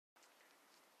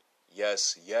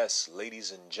Yes,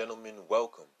 ladies and gentlemen,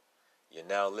 welcome. You're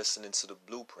now listening to The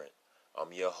Blueprint.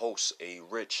 I'm your host, A.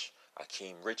 Rich,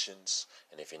 Akeem Richens,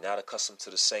 and if you're not accustomed to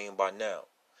the saying by now,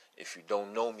 if you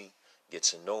don't know me, get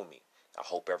to know me. I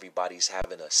hope everybody's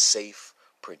having a safe,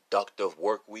 productive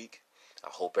work week. I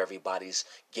hope everybody's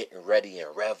getting ready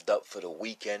and revved up for the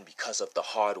weekend because of the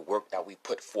hard work that we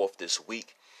put forth this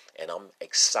week. And I'm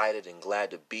excited and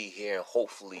glad to be here, and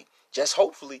hopefully, just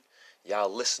hopefully,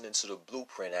 y'all listening to the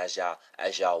blueprint as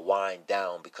y'all wind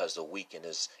down because the weekend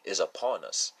is upon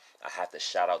us. I have to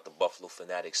shout out the Buffalo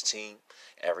Fanatics team.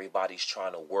 Everybody's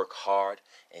trying to work hard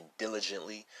and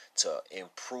diligently to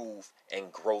improve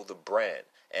and grow the brand.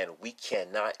 And we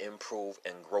cannot improve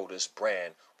and grow this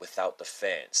brand without the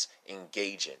fans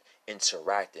engaging,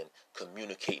 interacting,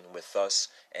 communicating with us.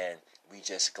 And we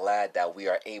just glad that we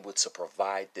are able to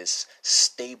provide this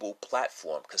stable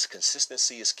platform, because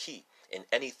consistency is key in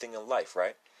anything in life,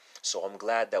 right? So I'm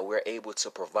glad that we're able to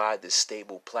provide this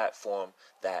stable platform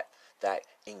that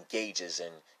engages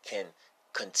and can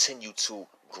continue to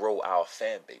grow our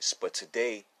fan base. But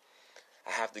today,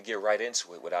 I have to get right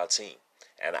into it with our team.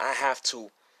 And I have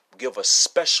to give a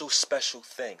special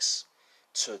thanks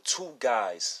to two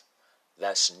guys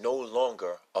that's no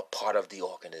longer a part of the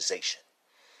organization.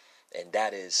 And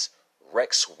that is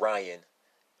Rex Ryan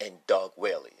and Doug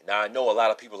Whaley. Now I know a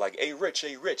lot of people like, hey Rich,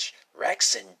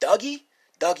 Rex and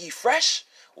Dougie Fresh?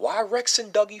 Why Rex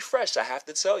and Dougie Fresh? I have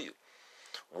to tell you,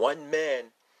 one man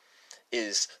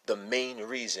is the main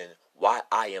reason why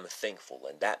I am thankful,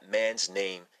 and that man's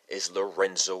name is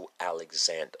Lorenzo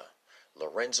Alexander.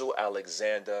 Lorenzo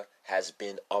Alexander has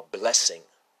been a blessing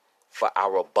for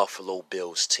our Buffalo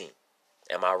Bills team.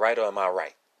 Am I right or am I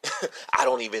right? I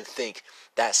don't even think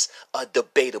that's a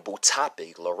debatable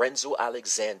topic. Lorenzo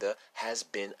Alexander has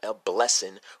been a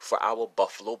blessing for our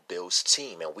Buffalo Bills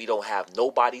team, and we don't have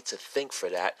nobody to thank for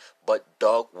that but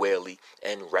Doug Whaley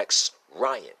and Rex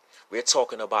Ryan. We're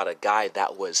talking about a guy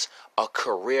that was a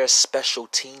career special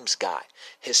teams guy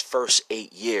his first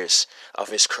 8 years of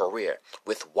his career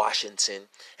with Washington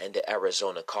and the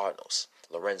Arizona Cardinals.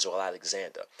 Lorenzo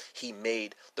Alexander. He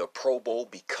made the Pro Bowl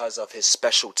because of his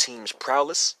special teams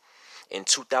prowess. In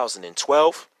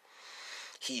 2012,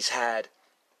 he's had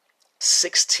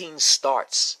 16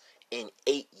 starts in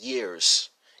 8 years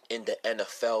in the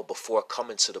NFL before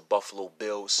coming to the Buffalo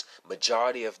Bills.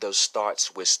 Majority of those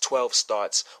starts was 12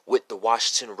 starts with the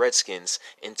Washington Redskins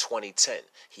in 2010.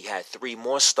 He had 3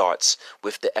 more starts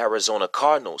with the Arizona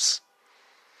Cardinals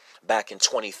back in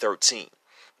 2013.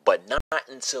 But not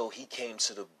until he came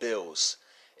to the Bills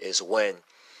is when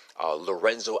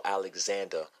Lorenzo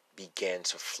Alexander began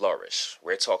to flourish.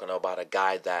 We're talking about a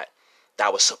guy that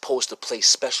was supposed to play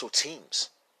special teams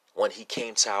when he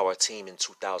came to our team in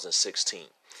 2016.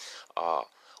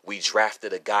 We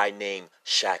drafted a guy named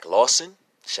Shaq Lawson.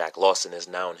 Shaq Lawson is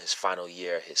now in his final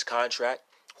year of his contract.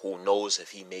 Who knows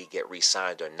if he may get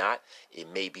re-signed or not? It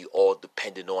may be all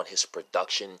dependent on his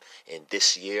production in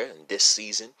this year and this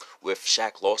season with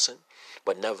Shaq Lawson.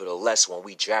 But nevertheless, when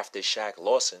we drafted Shaq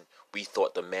Lawson, we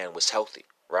thought the man was healthy,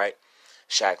 right?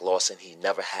 Shaq Lawson, he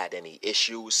never had any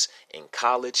issues in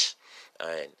college.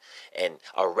 And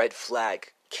a red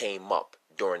flag came up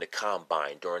during the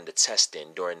combine, during the testing,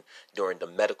 during the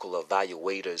medical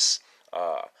evaluators'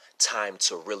 time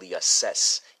to really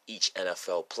assess each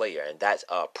NFL player. And that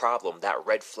problem, that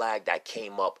red flag that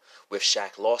came up with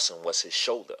Shaq Lawson was his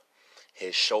shoulder.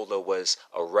 His shoulder was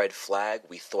a red flag.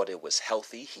 We thought it was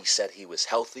healthy. He said he was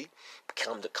healthy.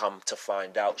 Come to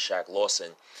find out, Shaq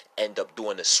Lawson ended up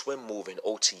doing a swim move in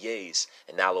OTAs,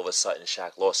 and now all of a sudden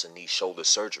Shaq Lawson needs shoulder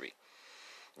surgery.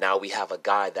 Now we have a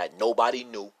guy that nobody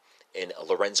knew in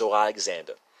Lorenzo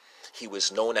Alexander. He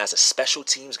was known as a special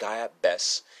teams guy at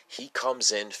best. He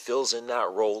comes in, fills in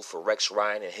that role for Rex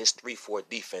Ryan and his 3-4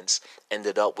 defense,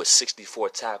 ended up with 64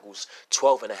 tackles,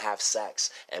 12 and a half sacks,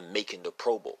 and making the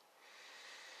Pro Bowl.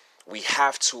 We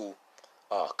have to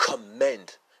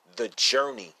commend the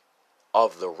journey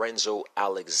of Lorenzo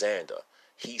Alexander.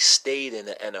 He stayed in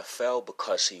the NFL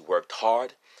because he worked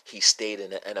hard. He stayed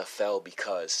in the NFL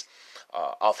because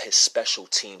of his special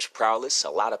teams prowess. A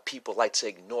lot of people like to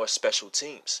ignore special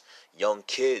teams. Young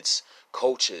kids,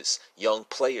 coaches, young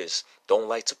players don't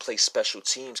like to play special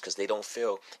teams because they don't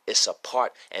feel it's a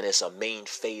part and it's a main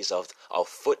phase of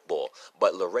football.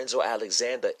 But Lorenzo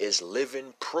Alexander is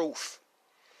living proof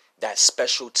that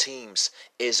special teams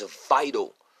is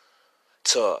vital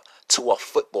to a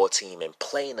football team, and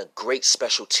playing a great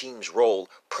special teams role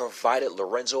provided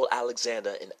Lorenzo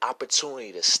Alexander an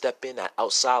opportunity to step in at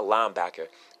outside linebacker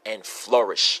and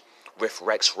flourish with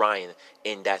Rex Ryan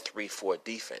in that 3-4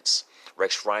 defense.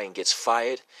 Rex Ryan gets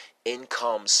fired In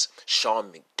comes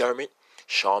Sean McDermott.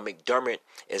 Sean McDermott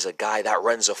is a guy that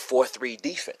runs a 4-3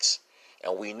 defense.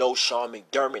 And we know Sean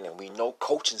McDermott and we know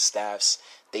coaching staffs,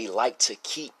 they like to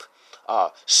keep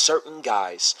certain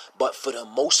guys, but for the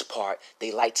most part,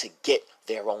 they like to get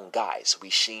their own guys.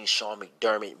 We've seen Sean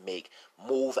McDermott make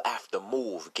move after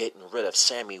move, getting rid of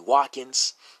Sammy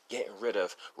Watkins, getting rid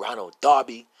of Ronald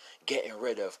Darby, getting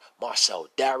rid of Marcel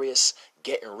Darius,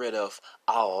 getting rid of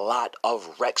a lot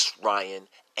of Rex Ryan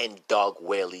and Doug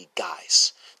Whaley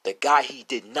guys. The guy he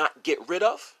did not get rid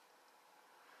of,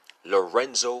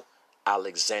 Lorenzo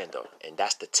Alexander. And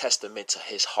that's the testament to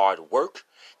his hard work.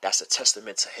 That's a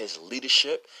testament to his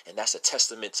leadership. And that's a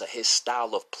testament to his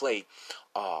style of play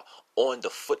on the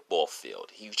football field.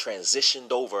 He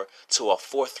transitioned over to a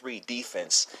 4-3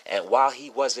 defense. And while he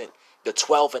wasn't the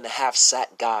 12.5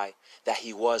 sack guy that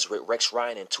he was with Rex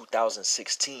Ryan in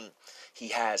 2016, he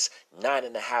has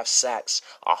 9.5 sacks,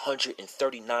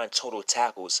 139 total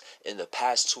tackles in the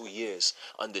past 2 years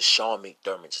under Sean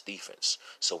McDermott's defense.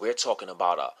 So we're talking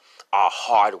about a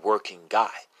hard-working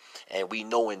guy. And we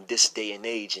know in this day and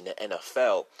age in the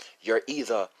NFL, you're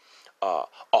either a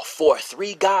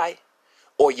 4-3 guy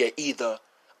or you're either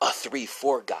a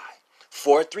 3-4 guy.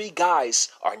 4-3 guys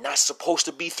are not supposed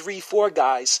to be 3-4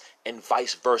 guys, and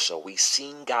vice versa. We've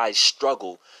seen guys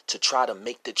struggle to try to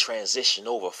make the transition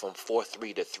over from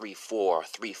 4-3 to 3-4 or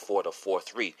 3-4 to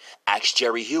 4-3. Ask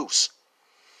Jerry Hughes.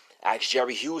 Ask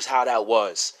Jerry Hughes how that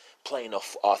was playing a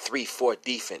 3-4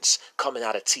 defense coming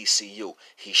out of TCU.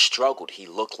 He struggled. He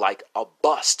looked like a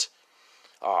bust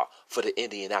for the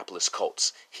Indianapolis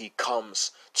Colts. He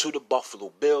comes to the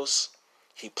Buffalo Bills.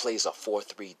 He plays a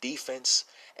 4-3 defense,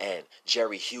 and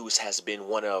Jerry Hughes has been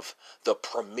one of the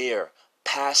premier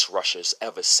pass rushers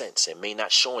ever since. It may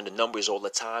not show in the numbers all the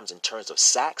times in terms of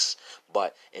sacks,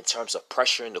 but in terms of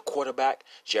pressuring the quarterback,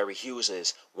 Jerry Hughes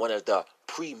is one of the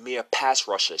premier pass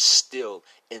rushers still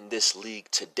in this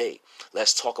league today.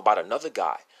 Let's talk about another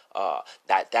guy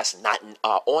that's not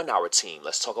on our team.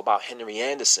 Let's talk about Henry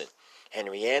Anderson.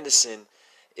 Henry Anderson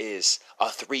is a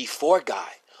 3-4 guy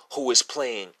who is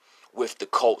playing with the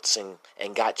Colts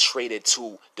and got traded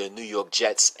to the New York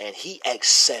Jets, and he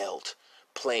excelled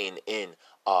playing in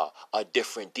a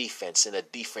different defense, in a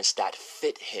defense that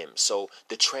fit him. So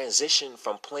the transition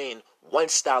from playing one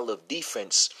style of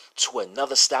defense to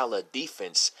another style of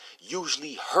defense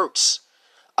usually hurts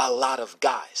a lot of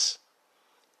guys.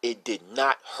 It did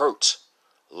not hurt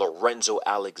Lorenzo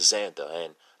Alexander,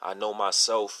 and I know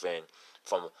myself and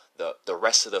from the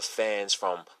rest of the fans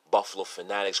from Buffalo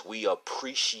Fanatics, we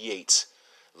appreciate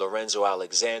Lorenzo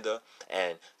Alexander.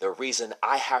 And the reason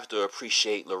I have to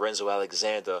appreciate Lorenzo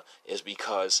Alexander is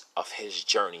because of his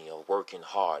journey of working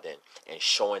hard and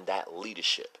showing that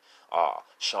leadership.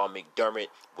 Sean McDermott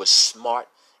was smart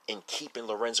in keeping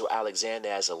Lorenzo Alexander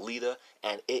as a leader,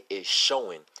 and it is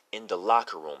showing in the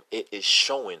locker room. It is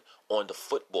showing on the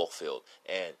football field.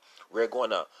 And we're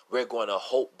gonna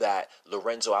hope that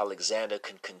Lorenzo Alexander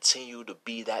can continue to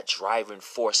be that driving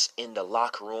force in the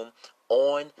locker room,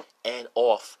 on and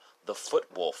off the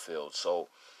football field. So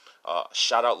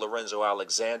shout out Lorenzo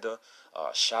Alexander.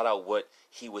 Shout out what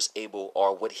he was able,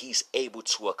 or what he's able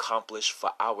to accomplish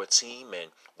for our team,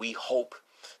 and we hope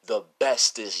the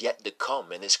best is yet to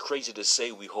come. And it's crazy to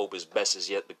say we hope his best is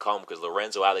yet to come, because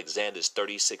Lorenzo Alexander is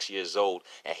 36 years old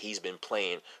and he's been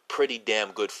playing pretty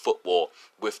damn good football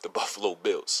with the Buffalo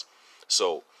Bills.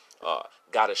 So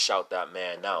gotta shout that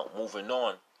man. Now moving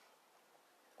on,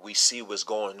 we see what's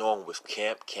going on with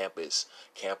camp. Camp is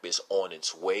on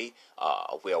its way.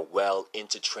 We're well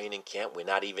into training camp.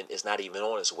 It's not even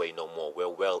on its way no more. We're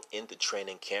well into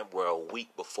training camp. We're a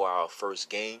week before our first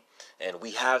game, and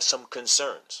we have some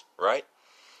concerns, right?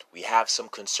 We have some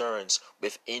concerns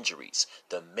with injuries.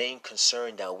 The main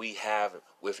concern that we have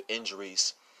with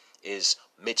injuries is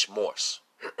Mitch Morse.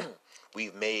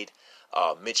 We've made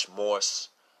Mitch Morse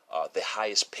the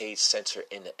highest paid center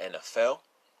in the NFL.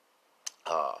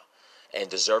 And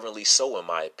deservingly so, in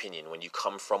my opinion. When you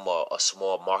come from a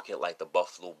small market like the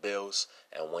Buffalo Bills,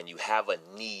 and when you have a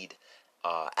need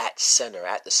at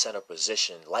the center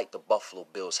position like the Buffalo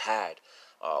Bills had,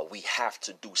 we have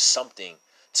to do something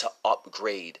to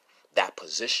upgrade that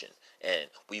position. And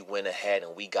we went ahead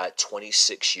and we got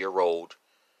 26-year-old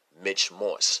Mitch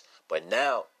Morse. But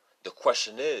now the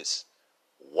question is,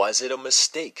 was it a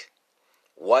mistake?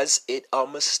 Was it a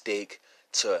mistake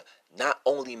to not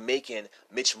only making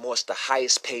Mitch Morse the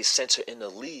highest paid center in the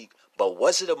league, but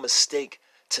was it a mistake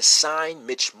to sign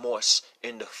Mitch Morse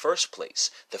in the first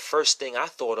place? The first thing I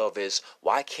thought of is,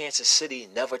 why Kansas City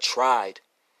never tried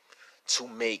to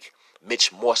make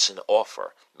Mitch Morse an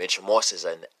offer. Mitch Morse is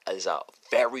a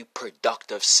very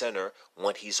productive center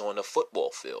when he's on the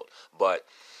football field. But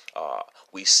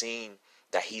we've seen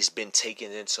that he's been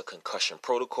taken into concussion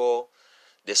protocol.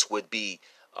 This would be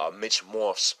Mitch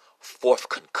Morse's fourth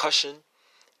concussion,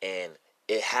 and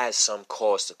it has some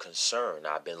cause to concern.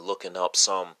 I've been looking up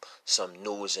some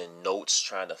news and notes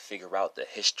trying to figure out the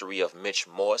history of Mitch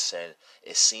Morse, and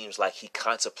it seems like he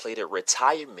contemplated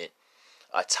retirement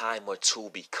a time or two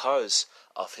because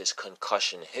of his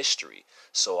concussion history.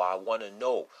 So I want to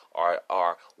know,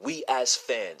 are we as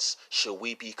fans, should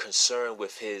we be concerned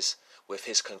with his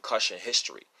concussion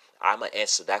history? I'm going to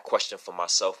answer that question for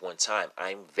myself one time.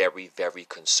 I'm very, very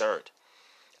concerned.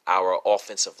 Our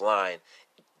offensive line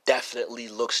definitely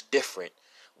looks different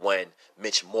when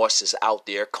Mitch Morse is out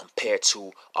there compared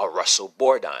to a Russell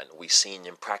Bordine. We've seen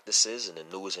in practices in the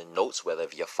news and notes, whether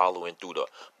if you're following through the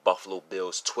Buffalo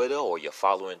Bills Twitter or you're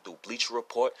following through Bleacher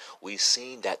Report, we've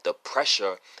seen that the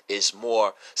pressure is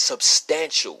more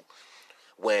substantial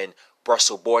when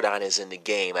Russell Bordine is in the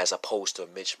game as opposed to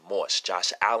Mitch Morse.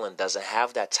 Josh Allen doesn't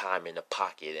have that time in the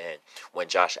pocket, and when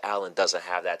Josh Allen doesn't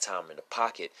have that time in the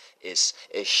pocket, it's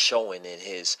showing in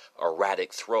his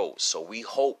erratic throws. So we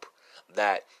hope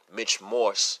that Mitch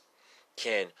Morse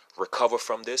can recover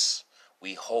from this.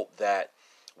 We hope that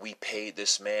we paid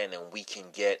this man and we can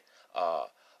get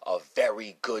a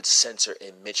very good center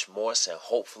in Mitch Morse, and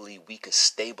hopefully we could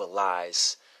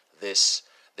stabilize this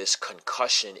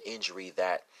concussion injury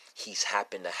that he's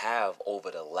happened to have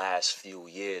over the last few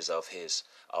years of his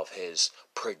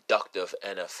productive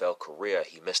NFL career.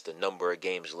 He missed a number of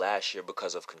games last year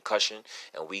because of concussion,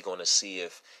 and we're going to see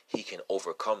if he can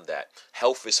overcome that.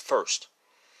 Health is first.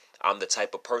 I'm the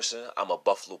type of person, I'm a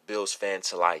Buffalo Bills fan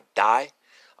till I die.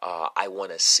 I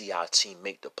want to see our team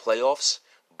make the playoffs.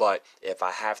 But if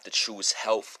I have to choose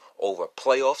health over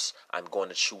playoffs, I'm going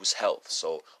to choose health.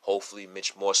 So hopefully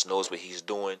Mitch Morse knows what he's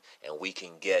doing, and we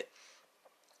can get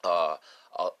a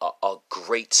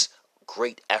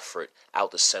great effort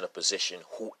out the center position,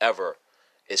 whoever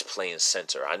is playing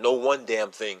center. I know one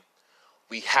damn thing.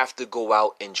 We have to go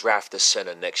out and draft the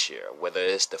center next year. Whether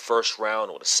it's the first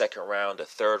round or the second round, the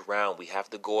third round, we have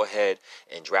to go ahead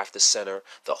and draft the center.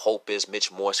 The hope is Mitch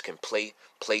Morse can play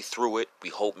through it. We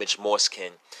hope Mitch Morse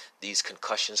these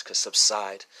concussions can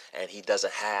subside, and he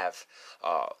doesn't have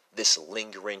this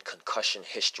lingering concussion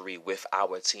history with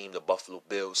our team, the Buffalo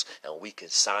Bills, and we can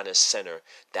sign a center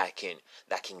that can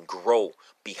grow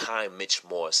behind Mitch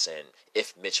Morse. And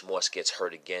if Mitch Morse gets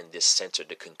hurt again, this center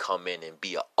that can come in and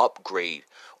be an upgrade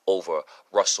over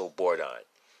Russell Bordine.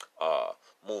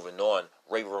 Moving on,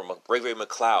 Ray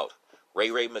McLeod. Ray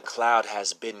McLeod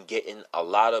has been getting a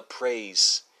lot of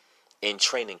praise in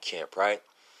training camp, right?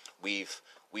 We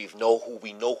know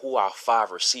who our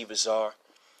 5 receivers are.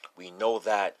 We know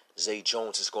that Zay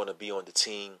Jones is going to be on the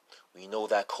team. We know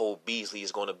that Cole Beasley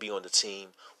is going to be on the team.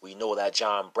 We know that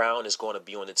John Brown is going to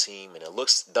be on the team. And it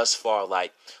looks thus far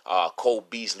like Cole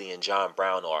Beasley and John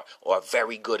Brown are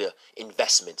very good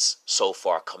investments so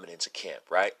far coming into camp,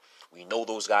 right? We know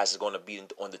those guys are going to be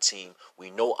on the team.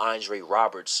 We know Andre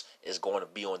Roberts is going to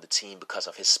be on the team because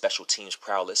of his special teams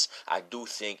prowess. I do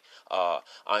think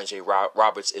Andre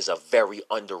Roberts is a very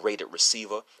underrated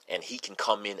receiver, and he can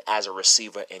come in as a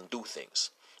receiver and do things.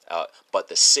 But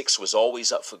the 6 was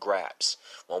always up for grabs.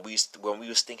 When we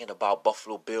was thinking about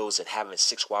Buffalo Bills and having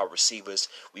 6 wide receivers,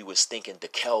 we was thinking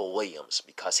Duke Williams,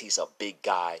 because he's a big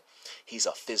guy. He's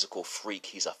a physical freak.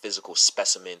 He's a physical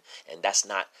specimen, and that's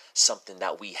not something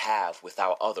that we have with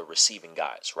our other receiving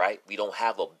guys, right? We don't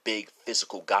have a big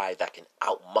physical guy that can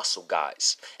out-muscle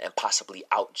guys and possibly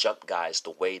out-jump guys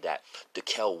the way that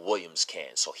Duke Williams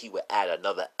can. So he would add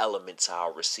another element to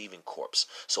our receiving corps.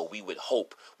 So we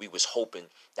was hoping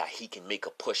that he can make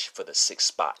a push for the 6th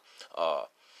spot.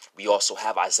 We also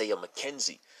have Isaiah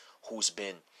McKenzie, who's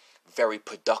been very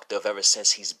productive ever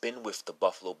since he's been with the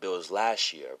Buffalo Bills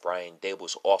last year. Brian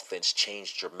Dable's offense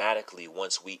changed dramatically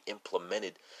once we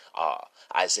implemented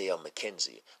Isaiah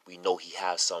McKenzie. We know he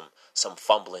has some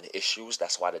fumbling issues.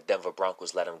 That's why the Denver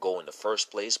Broncos let him go in the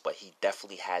first place, but he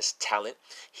definitely has talent.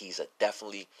 He's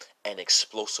definitely an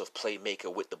explosive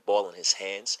playmaker with the ball in his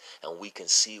hands, and we can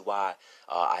see why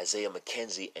Isaiah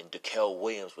McKenzie and Duke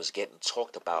Williams was getting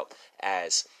talked about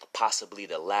as possibly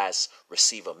the last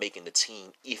receiver making the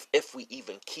team if we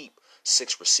even keep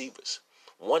 6 receivers.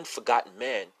 One forgotten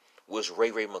man was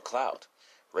Ray McLeod.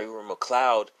 Ray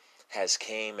McLeod has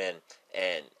came and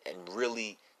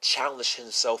really challenged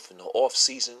himself in the off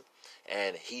season,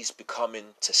 and he's becoming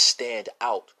to stand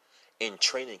out in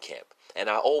training camp. And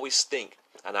I always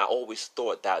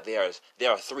thought that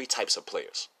there are 3 types of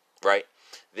players, right?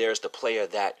 There's the player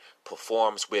that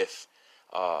performs with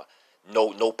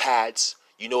No pads.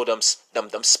 You know them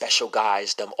special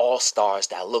guys, them all-stars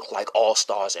that look like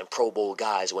all-stars and Pro Bowl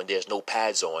guys when there's no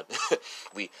pads on.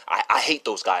 I hate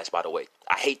those guys, by the way.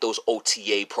 I hate those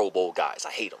OTA Pro Bowl guys.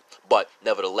 I hate them. But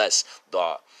nevertheless,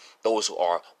 those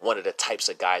are one of the types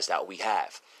of guys that we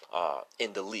have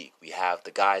in the league. We have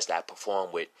the guys that perform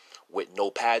with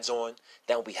no pads on.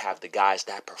 Then we have the guys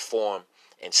that perform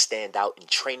and stand out in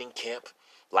training camp,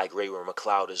 like Ray-Ray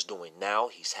McCloud is doing now.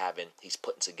 He's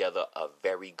putting together a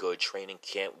very good training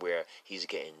camp where he's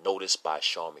getting noticed by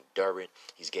Sean McDermott.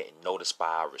 He's getting noticed by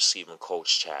our receiving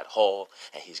coach, Chad Hall.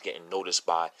 And he's getting noticed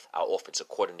by our offensive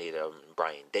coordinator,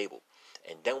 Brian Dable.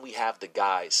 And then we have the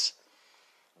guys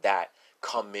that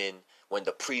come in when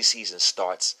the preseason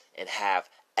starts and have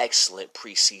excellent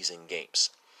preseason games.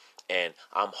 And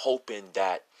I'm hoping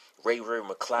that Ray-Ray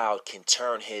McCloud can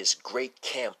turn his great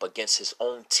camp against his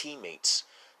own teammates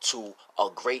to a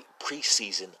great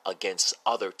preseason against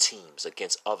other teams,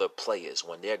 against other players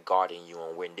when they're guarding you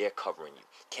and when they're covering you.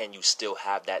 Can you still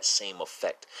have that same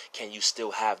effect? Can you still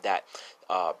have that,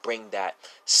 bring that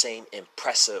same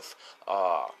impressive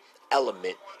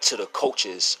element to the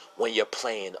coaches when you're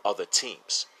playing other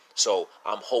teams? So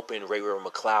I'm hoping Ray-Ray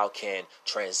McCloud can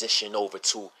transition over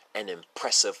to an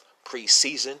impressive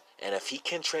preseason. And if he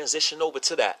can transition over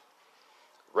to that,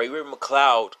 Ray-Ray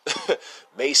McCloud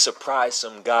may surprise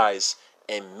some guys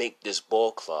and make this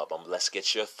ball club. Let's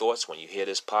get your thoughts when you hear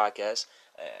this podcast.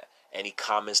 Any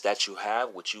comments that you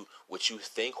have, what you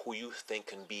think, who you think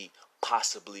can be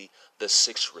possibly the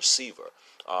sixth receiver.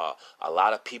 A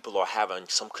lot of people are having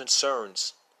some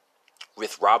concerns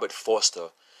with Robert Foster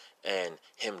and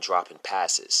him dropping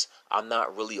passes. I'm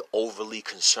not really overly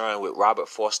concerned with Robert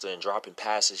Foster and dropping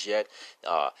passes yet.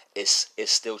 It's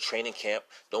still training camp.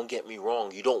 Don't get me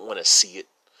wrong. You don't want to see it.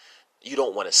 You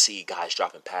don't want to see guys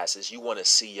dropping passes. You want to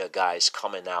see your guys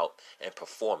coming out and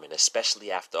performing,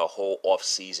 especially after a whole off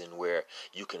season where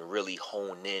you can really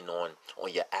hone in on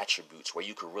your attributes, where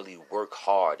you can really work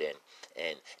hard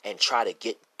and try to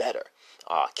get better.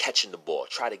 Catching the ball,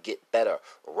 try to get better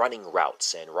running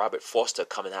routes. And Robert Foster,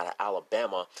 coming out of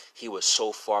Alabama, he was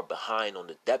so far behind on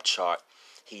the depth chart,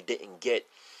 he didn't get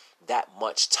that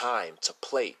much time to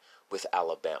play with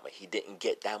Alabama. He didn't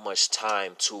get that much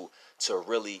time to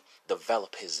really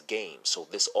develop his game. So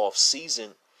this off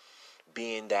season,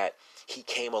 being that he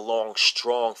came along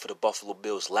strong for the Buffalo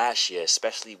Bills last year,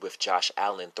 especially with Josh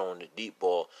Allen throwing the deep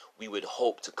ball, we would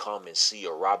hope to come and see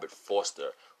a Robert Foster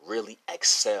really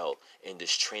excel in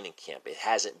this training camp. It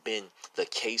hasn't been the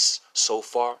case so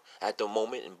far at the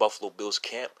moment in Buffalo Bills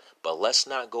camp, but let's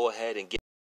not go ahead and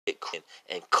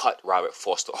cut Robert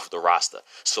Foster off the roster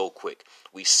so quick.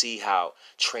 We see how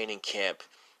training camp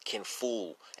can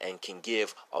fool and can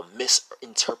give a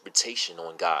misinterpretation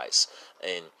on guys.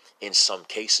 And in some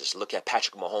cases, look at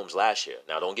Patrick Mahomes last year.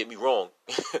 Now, don't get me wrong.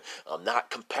 I'm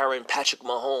not comparing Patrick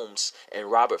Mahomes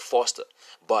and Robert Foster,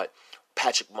 but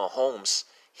Patrick Mahomes,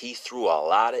 he threw a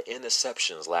lot of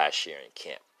interceptions last year in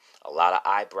camp. A lot of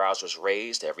eyebrows was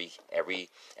raised every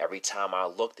time I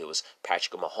looked. It was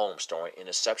Patrick Mahomes throwing an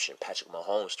interception. Patrick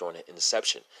Mahomes throwing an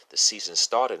interception. The season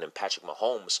started and Patrick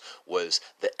Mahomes was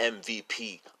the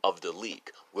MVP of the league.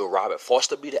 Will Robert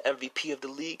Foster be the MVP of the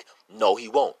league? No, he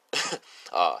won't.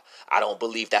 I don't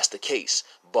believe that's the case.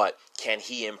 But can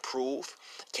he improve?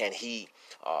 Can he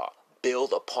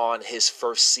build upon his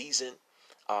first season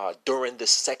during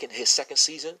his second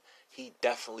season? He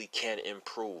definitely can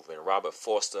improve. And Robert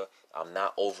Foster, I'm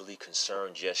not overly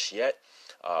concerned just yet.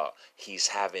 He's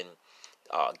having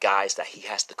guys that he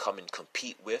has to come and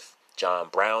compete with. John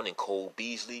Brown and Cole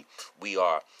Beasley. We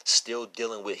are still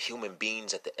dealing with human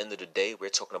beings at the end of the day. We're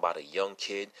talking about a young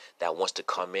kid that wants to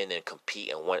come in and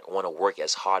compete and want to work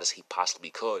as hard as he possibly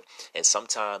could. And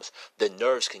sometimes the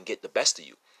nerves can get the best of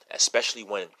you, especially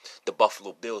when the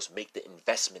Buffalo Bills make the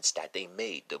investments that they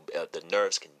made. The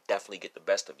nerves can definitely get the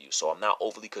best of you. So I'm not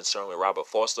overly concerned with Robert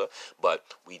Foster, but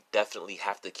we definitely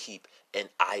have to keep an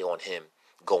eye on him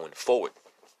going forward.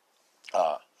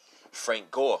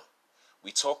 Frank Gore.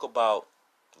 We talk about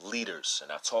leaders,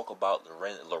 and I talk about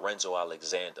Lorenzo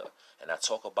Alexander, and I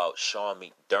talk about Sean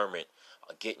McDermott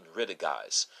getting rid of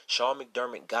guys. Sean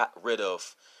McDermott got rid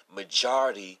of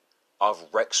majority of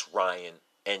Rex Ryan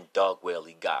and Doug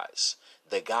Whaley guys.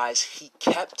 The guys he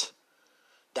kept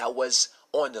that was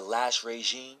on the last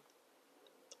regime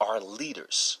are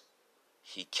leaders.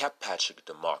 He kept Patrick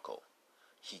DeMarco.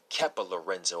 He kept a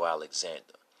Lorenzo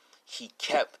Alexander. He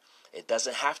kept, it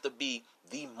doesn't have to be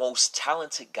the most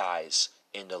talented guys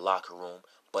in the locker room,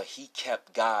 but he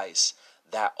kept guys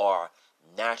that are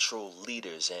natural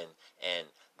leaders and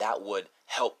that would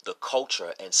help the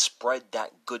culture and spread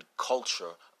that good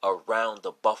culture around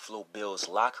the Buffalo Bills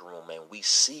locker room, and we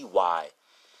see why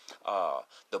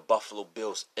the Buffalo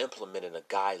Bills implemented a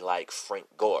guy like Frank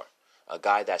Gore, a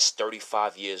guy that's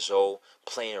 35 years old,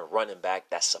 playing running back,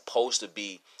 that's supposed to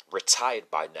be retired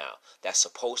by now, that's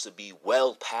supposed to be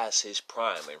well past his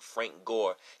prime. And Frank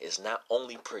Gore is not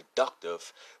only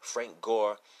productive, Frank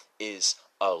Gore is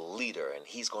a leader, and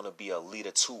he's going to be a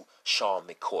leader to Sean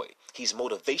McCoy. He's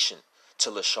motivation to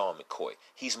LaShawn McCoy.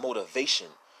 He's motivation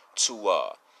to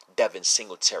Devin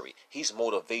Singletary. He's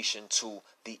motivation to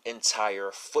the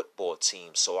entire football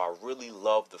team. So I really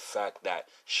love the fact that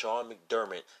Sean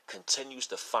McDermott continues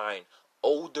to find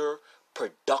older,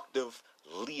 productive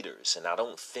leaders, and I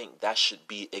don't think that should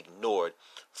be ignored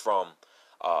from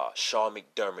Sean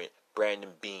McDermott,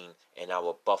 Brandon Beane, and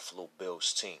our Buffalo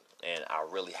Bills team. And I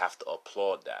really have to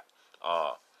applaud that.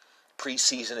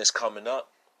 Preseason is coming up.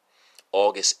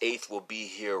 August 8th will be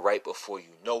here right before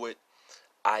you know it.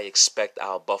 I expect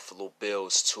our Buffalo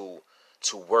Bills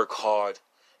to work hard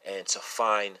and to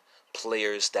find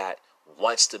players that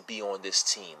wants to be on this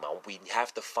team. We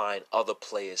have to find other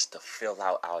players to fill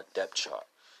out our depth chart.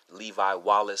 Levi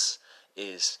Wallace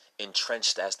is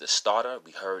entrenched as the starter.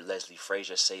 We heard Leslie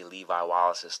Frazier say Levi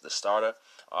Wallace is the starter.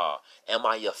 Am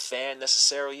I a fan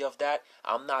necessarily of that?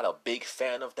 I'm not a big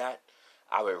fan of that.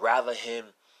 I would rather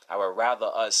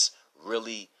us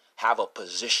really have a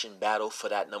position battle for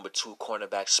that number 2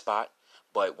 cornerback spot.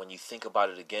 But when you think about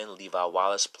it again, Levi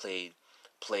Wallace played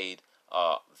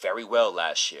very well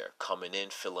last year, coming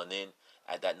in, filling in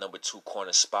at that number 2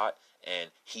 corner spot, and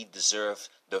he deserved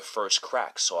the first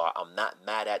crack. So I'm not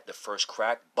mad at the first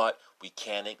crack, but we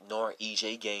can't ignore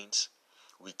EJ Gaines.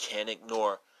 We can't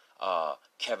ignore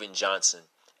Kevin Johnson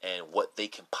and what they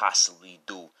can possibly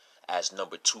do as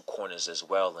number 2 corners as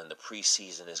well. And the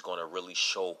preseason is going to really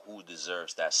show who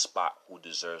deserves that spot, who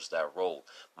deserves that role.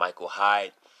 Micah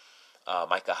Hyde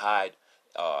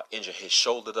injured his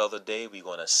shoulder the other day. We're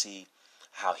going to see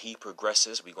how he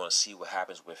progresses. We're going to see what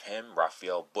happens with him.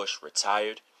 Raphael Bush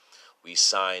retired. We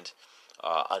signed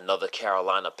another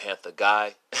Carolina Panther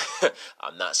guy.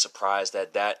 I'm not surprised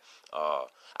at that.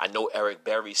 I know Eric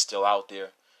Berry's still out there.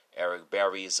 Eric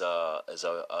Berry is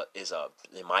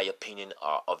in my opinion,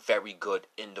 a very good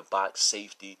in the box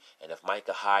safety. And if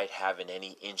Micah Hyde having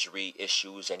any injury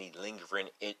issues, any lingering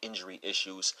injury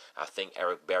issues, I think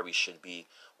Eric Berry should be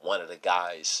one of the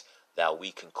guys that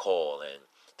we can call and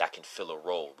that can fill a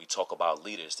role. We talk about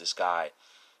leaders. This guy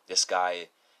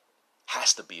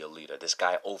has to be a leader. This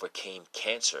guy overcame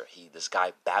cancer. This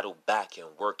guy battled back and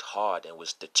worked hard and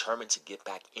was determined to get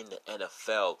back in the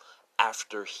NFL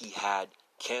after he had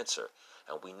cancer.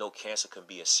 And we know cancer can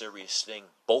be a serious thing.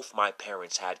 Both my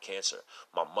parents had cancer.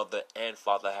 My mother and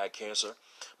father had cancer.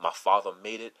 My father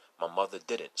made it. My mother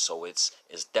didn't. So it's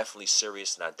definitely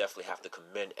serious, and I definitely have to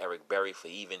commend Eric Berry for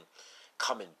even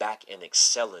coming back and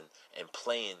excelling and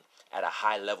playing at a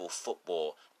high level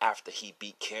football after he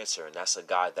beat cancer. And that's a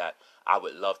guy that I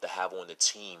would love to have on the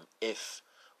team if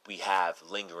we have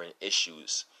lingering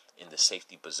issues in the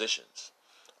safety positions.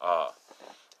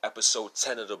 Episode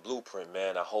 10 of the Blueprint,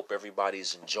 man. I hope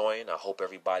everybody's enjoying. I hope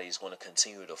everybody's going to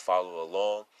continue to follow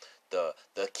along.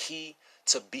 The key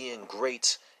to being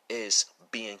great is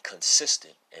being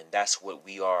consistent, and that's what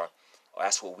we are.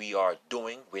 That's what we are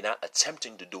doing. We're not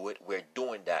attempting to do it. We're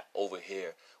doing that over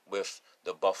here with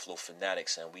the Buffalo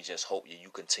Fanatics, and we just hope you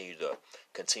continue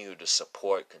to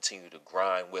support, continue to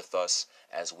grind with us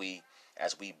as we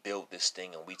build this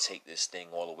thing and we take this thing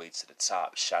all the way to the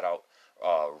top. Shout out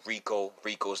Rico.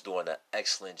 Rico's doing an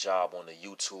excellent job on the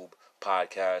YouTube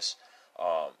podcast.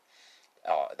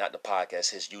 Not the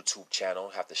podcast, his YouTube channel.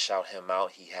 Have to shout him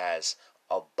out. He has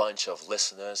a bunch of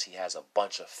listeners. He has a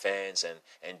bunch of fans,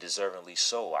 and deservingly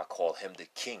so. I call him the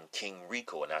king, King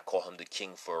Rico, and I call him the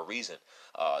king for a reason.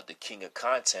 The king of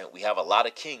content. We have a lot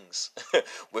of kings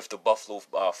with the Buffalo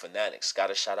Fanatics. Got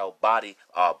to shout out Bobby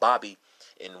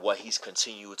in what he's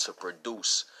continued to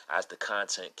produce as the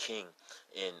content king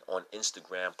on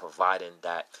Instagram, providing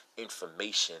that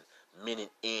information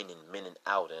minute in and minute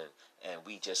out, and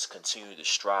we just continue to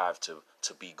strive to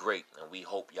be great, and we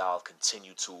hope y'all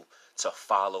continue to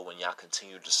follow, and y'all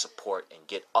continue to support and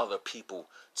get other people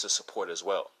to support as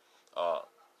well.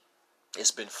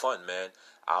 It's been fun, man.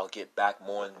 I'll get back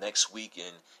more next week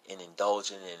in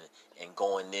indulging and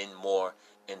going in more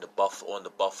on the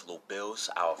Buffalo Bills.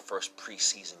 Our first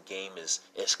preseason game is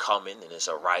coming and is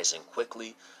arising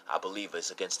quickly. I believe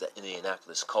it's against the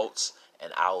Indianapolis Colts,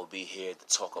 and I will be here to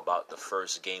talk about the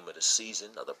first game of the season,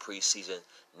 of the preseason,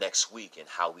 next week, and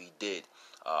how we did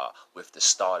with the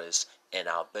starters and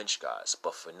our bench guys.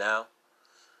 But for now,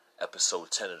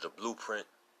 episode 10 of the Blueprint.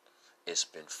 It's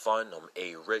been fun. I'm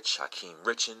A. Rich, Hakeem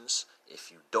Richens.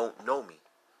 If you don't know me,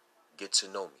 get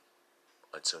to know me.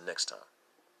 Until next time.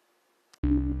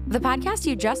 The podcast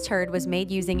you just heard was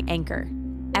made using Anchor.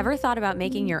 Ever thought about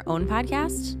making your own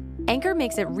podcast? Anchor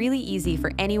makes it really easy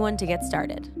for anyone to get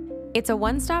started. It's a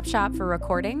one-stop shop for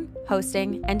recording,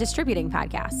 hosting, and distributing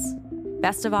podcasts.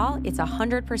 Best of all, it's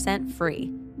 100%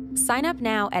 free. Sign up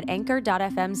now at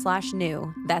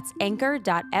anchor.fm/new. That's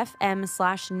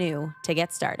anchor.fm/new to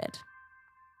get started.